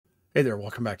Hey there,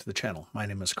 welcome back to the channel. My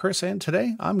name is Chris, and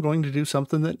today I'm going to do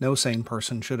something that no sane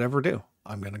person should ever do.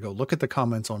 I'm going to go look at the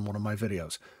comments on one of my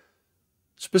videos.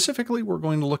 Specifically, we're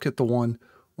going to look at the one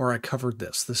where I covered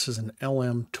this. This is an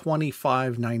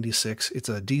LM2596. It's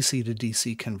a DC to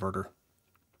DC converter.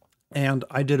 And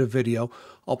I did a video,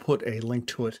 I'll put a link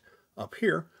to it up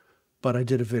here, but I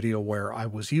did a video where I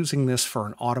was using this for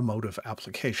an automotive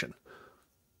application.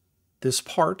 This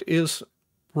part is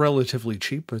relatively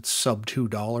cheap. It's sub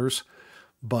 $2,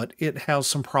 but it has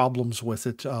some problems with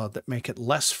it that make it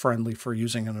less friendly for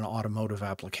using in an automotive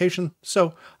application.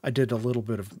 So I did a little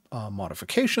bit of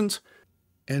modifications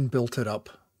and built it up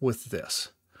with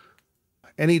this.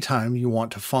 Anytime you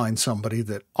want to find somebody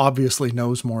that obviously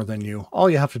knows more than you, all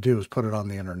you have to do is put it on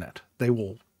the internet. They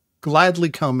will gladly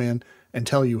come in and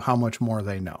tell you how much more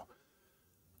they know.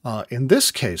 In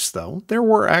this case, though, there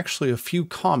were actually a few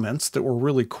comments that were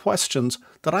really questions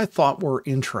that I thought were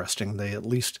interesting. They at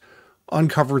least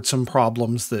uncovered some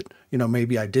problems that,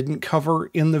 maybe I didn't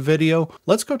cover in the video.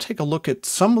 Let's go take a look at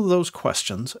some of those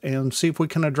questions and see if we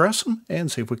can address them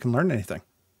and see if we can learn anything.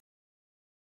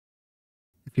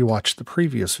 If you watched the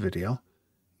previous video,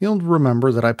 you'll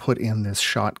remember that I put in this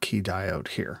Schottky diode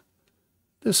here.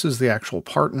 This is the actual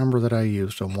part number that I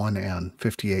used, a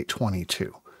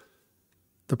 1N5822.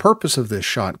 The purpose of this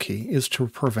Schottky is to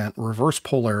prevent reverse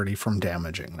polarity from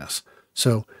damaging this.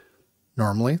 So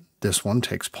normally this one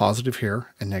takes positive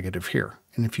here and negative here.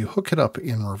 And if you hook it up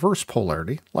in reverse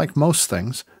polarity, like most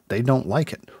things, they don't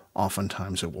like it.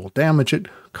 Oftentimes it will damage it,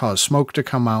 cause smoke to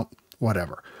come out,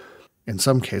 whatever. In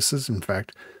some cases, in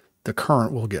fact, the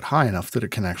current will get high enough that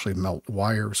it can actually melt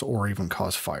wires or even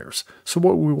cause fires. So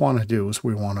what we want to do is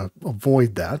we want to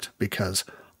avoid that, because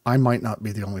I might not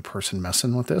be the only person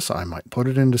messing with this. I might put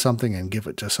it into something and give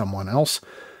it to someone else.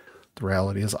 The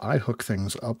reality is I hook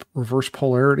things up reverse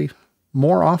polarity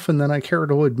more often than I care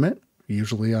to admit.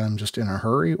 Usually I'm just in a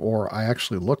hurry, or I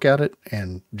actually look at it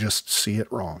and just see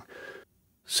it wrong.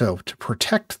 So to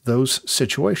protect those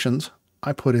situations,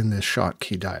 I put in this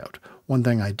Schottky diode. One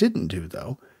thing I didn't do,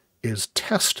 though, is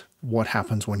test what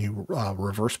happens when you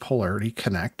reverse polarity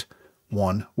connect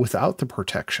one without the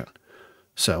protection.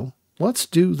 So let's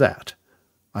do that.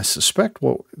 I suspect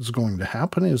what is going to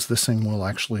happen is this thing will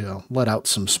actually let out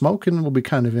some smoke, and it'll be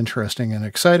kind of interesting and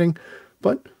exciting,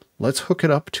 but let's hook it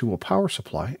up to a power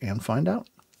supply and find out.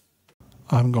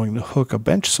 I'm going to hook a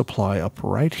bench supply up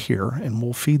right here, and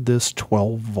we'll feed this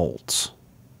 12 volts.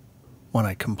 When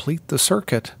I complete the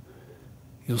circuit,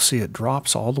 you'll see it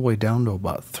drops all the way down to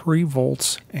about 3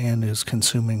 volts and is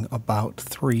consuming about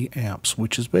 3 amps,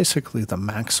 which is basically the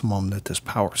maximum that this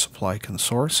power supply can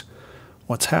source.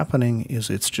 What's happening is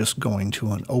it's just going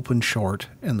to an open short,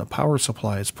 and the power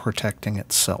supply is protecting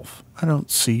itself. I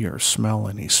don't see or smell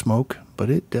any smoke, but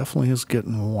it definitely is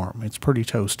getting warm. It's pretty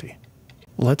toasty.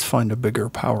 Let's find a bigger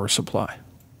power supply.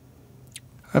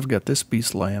 I've got this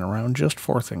beast laying around just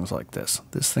for things like this.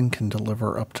 This thing can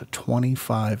deliver up to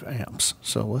 25 amps,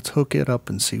 so let's hook it up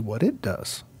and see what it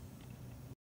does.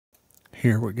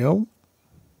 Here we go.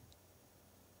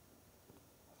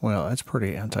 Well, that's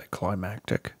pretty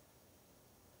anticlimactic.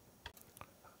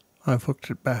 I've hooked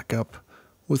it back up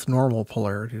with normal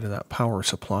polarity to that power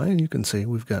supply, and you can see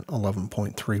we've got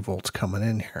 11.3 volts coming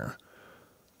in here.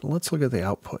 But let's look at the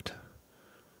output.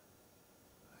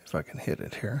 If I can hit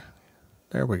it here.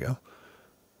 There we go.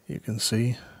 You can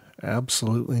see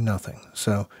absolutely nothing.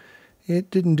 So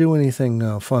it didn't do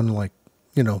anything fun like,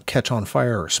 catch on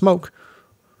fire or smoke,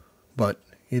 but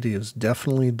it is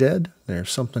definitely dead. There's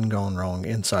something going wrong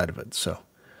inside of it. So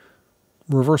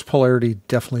reverse polarity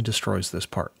definitely destroys this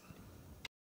part.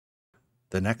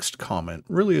 The next comment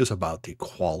really is about the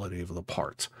quality of the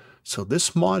parts. So this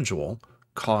module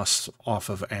costs off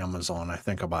of Amazon, I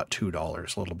think about $2,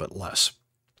 a little bit less.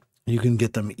 You can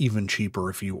get them even cheaper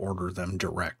if you order them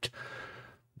direct.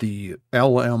 The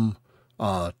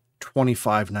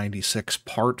LM2596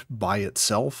 part by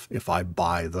itself, if I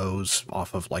buy those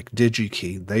off of like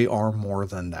DigiKey, they are more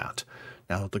than that.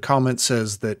 Now, the comment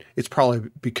says that it's probably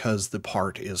because the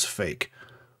part is fake.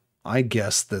 I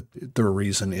guess that the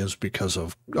reason is because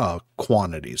of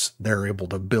quantities. They're able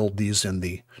to build these in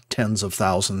the tens of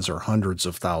thousands or hundreds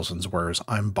of thousands, whereas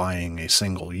I'm buying a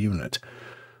single unit.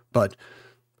 But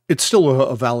it's still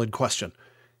a valid question.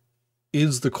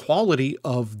 Is the quality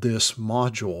of this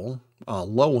module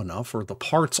low enough, or the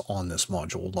parts on this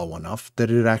module low enough, that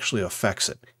it actually affects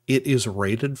it? It is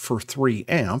rated for 3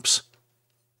 amps,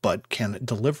 but can it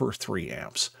deliver 3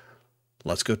 amps?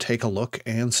 Let's go take a look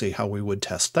and see how we would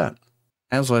test that.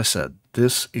 As I said,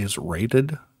 this is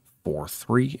rated for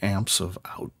 3 amps of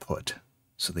output.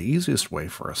 So the easiest way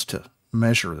for us to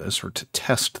measure this or to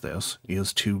test this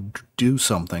is to do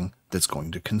something that's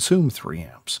going to consume 3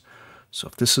 amps. So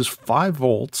if this is 5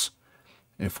 volts,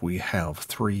 if we have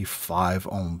 3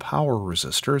 5-ohm power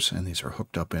resistors, and these are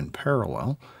hooked up in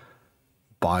parallel,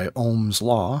 by Ohm's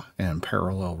law and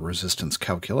parallel resistance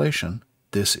calculation,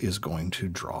 this is going to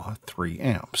draw 3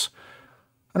 amps.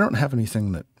 I don't have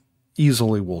anything that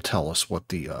easily will tell us what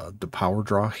the power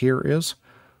draw here is,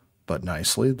 but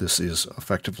nicely, this is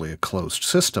effectively a closed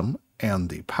system, and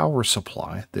the power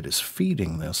supply that is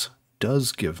feeding this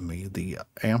does give me the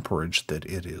amperage that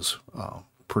it is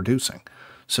producing.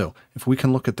 So if we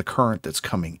can look at the current that's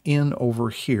coming in over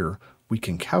here, we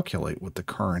can calculate what the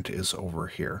current is over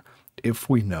here if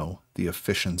we know the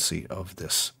efficiency of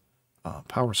this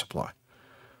power supply.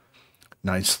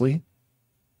 Nicely,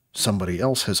 somebody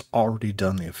else has already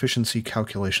done the efficiency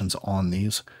calculations on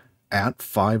these at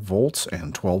 5 volts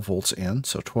and 12 volts in.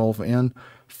 So 12 in,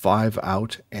 5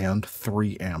 out, and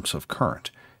 3 amps of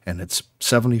current. And it's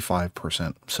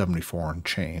 75%, 74 and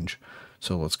change.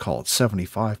 So let's call it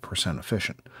 75%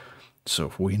 efficient. So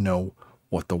if we know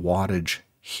what the wattage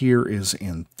here is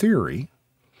in theory,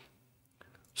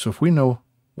 so if we know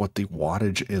what the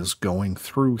wattage is going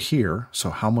through here, so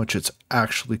how much it's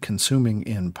actually consuming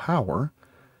in power,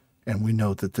 and we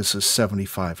know that this is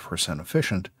 75%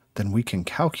 efficient, then we can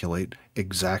calculate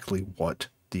exactly what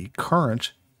the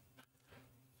current.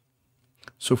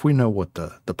 So if we know what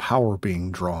the power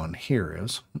being drawn here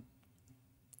is,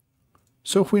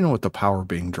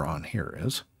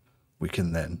 we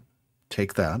can then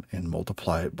take that and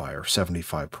multiply it by our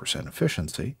 75%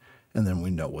 efficiency, and then we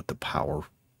know what the power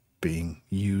being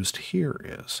used here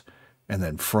is. And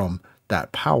then from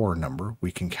that power number,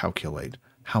 we can calculate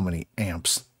how many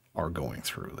amps are going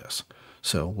through this.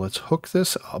 So let's hook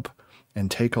this up and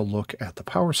take a look at the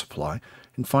power supply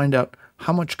and find out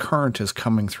how much current is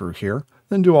coming through here,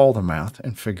 then do all the math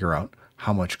and figure out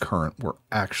how much current we're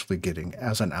actually getting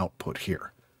as an output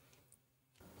here.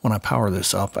 When I power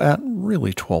this up at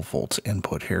really 12 volts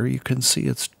input here, you can see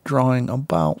it's drawing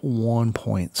about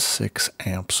 1.6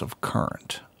 amps of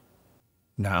current.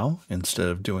 Now, instead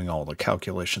of doing all the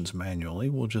calculations manually,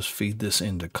 we'll just feed this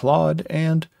into Claude,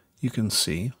 and you can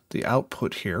see the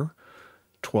output here,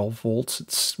 12 volts,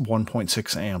 it's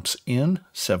 1.6 amps in,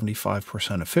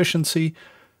 75% efficiency.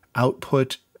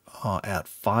 Output at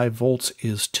 5 volts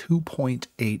is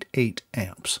 2.88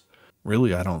 amps.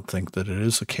 Really, I don't think that it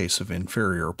is a case of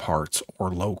inferior parts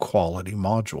or low quality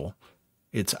module.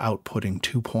 It's outputting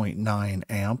 2.9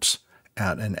 amps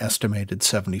at an estimated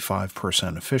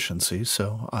 75% efficiency,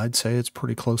 so I'd say it's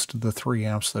pretty close to the 3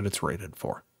 amps that it's rated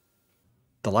for.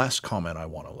 The last comment I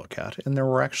want to look at, and there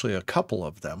were actually a couple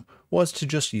of them, was to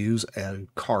just use a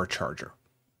car charger.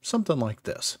 Something like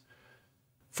this.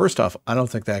 First off, I don't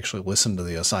think they actually listened to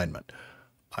the assignment.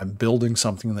 I'm building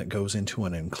something that goes into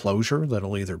an enclosure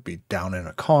that'll either be down in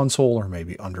a console or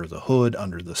maybe under the hood,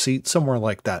 under the seat, somewhere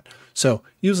like that. So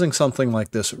using something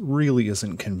like this really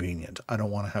isn't convenient. I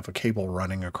don't want to have a cable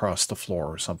running across the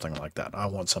floor or something like that. I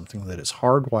want something that is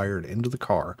hardwired into the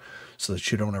car so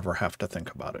that you don't ever have to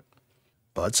think about it.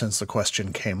 But since the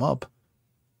question came up,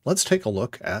 let's take a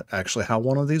look at actually how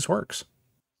one of these works.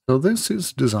 So this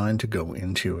is designed to go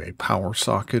into a power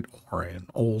socket or an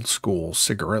old school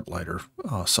cigarette lighter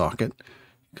socket.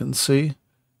 You can see it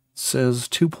says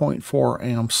 2.4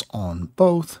 amps on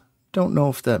both. Don't know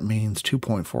if that means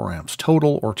 2.4 amps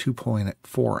total or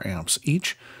 2.4 amps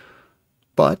each,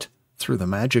 but through the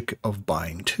magic of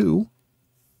buying two,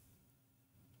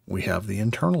 we have the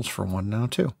internals for one now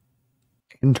too.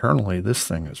 Internally, this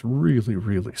thing is really,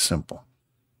 really simple.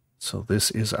 So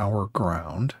this is our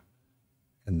ground.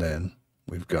 And then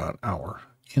we've got our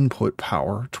input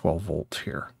power, 12 volts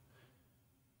here.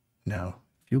 Now,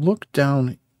 if you look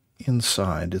down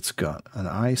inside, it's got an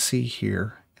IC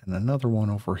here and another one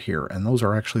over here. And those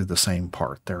are actually the same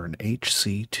part. They're an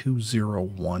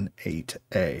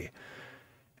HC2018A.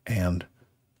 And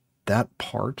that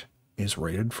part is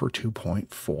rated for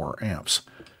 2.4 amps.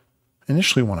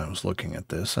 Initially, when I was looking at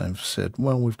this, I've said,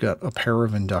 well, we've got a pair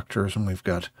of inductors and we've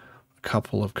got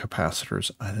couple of capacitors.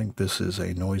 I think this is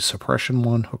a noise suppression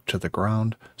one hooked to the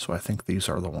ground, so I think these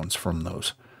are the ones from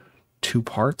those two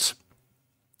parts.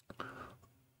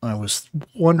 I was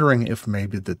wondering if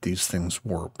maybe that these things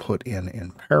were put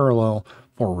in parallel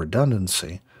for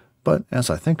redundancy, but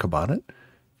as I think about it,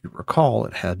 if you recall,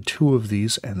 it had two of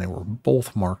these and they were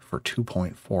both marked for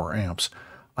 2.4 amps.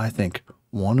 I think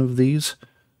one of these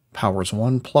powers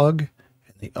one plug,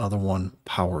 the other one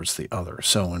powers the other.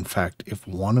 So in fact, if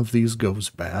one of these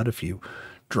goes bad, if you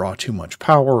draw too much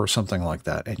power or something like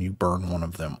that and you burn one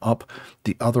of them up,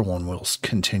 the other one will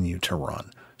continue to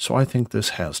run. So I think this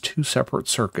has 2 separate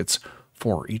circuits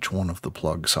for each one of the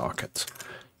plug sockets.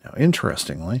 Now,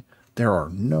 interestingly, there are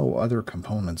no other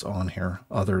components on here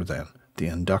other than the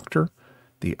inductor,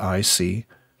 the IC,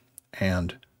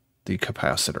 and the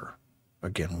capacitor.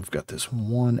 Again, we've got this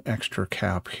one extra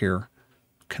cap here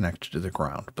connected to the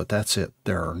ground, but that's it.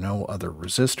 There are no other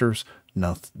resistors,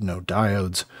 no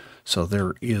diodes, so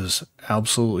there is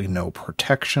absolutely no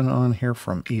protection on here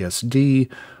from ESD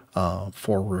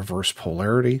for reverse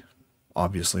polarity.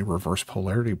 Obviously, reverse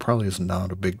polarity probably is not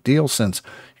a big deal since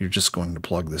you're just going to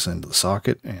plug this into the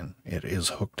socket and it is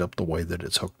hooked up the way that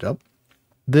it's hooked up.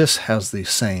 This has the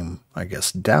same, I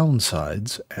guess,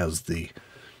 downsides as the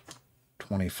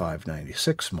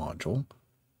 2596 module,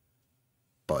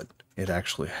 but it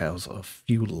actually has a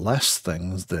few less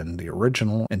things than the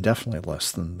original and definitely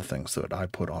less than the things that I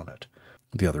put on it.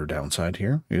 The other downside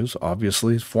here is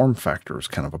obviously form factor is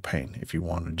kind of a pain. If you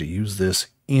wanted to use this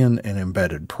in an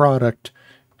embedded product,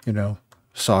 you know,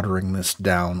 soldering this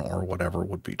down or whatever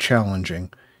would be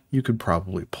challenging. You could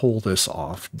probably pull this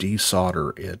off,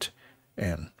 desolder it,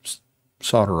 and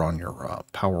solder on your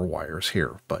power wires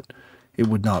here, but it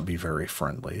would not be very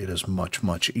friendly. It is much,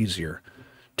 much easier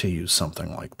to use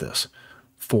something like this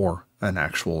for an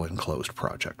actual enclosed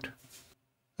project.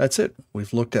 That's it.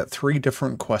 We've looked at 3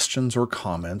 different questions or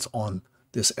comments on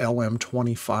this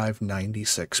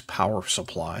LM2596 power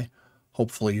supply.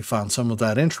 Hopefully you found some of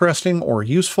that interesting or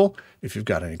useful. If you've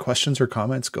got any questions or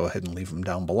comments, go ahead and leave them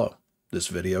down below. This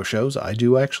video shows I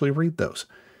do actually read those.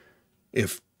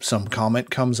 If some comment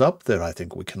comes up that I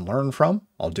think we can learn from,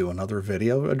 I'll do another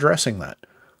video addressing that.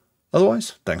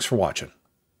 Otherwise, thanks for watching.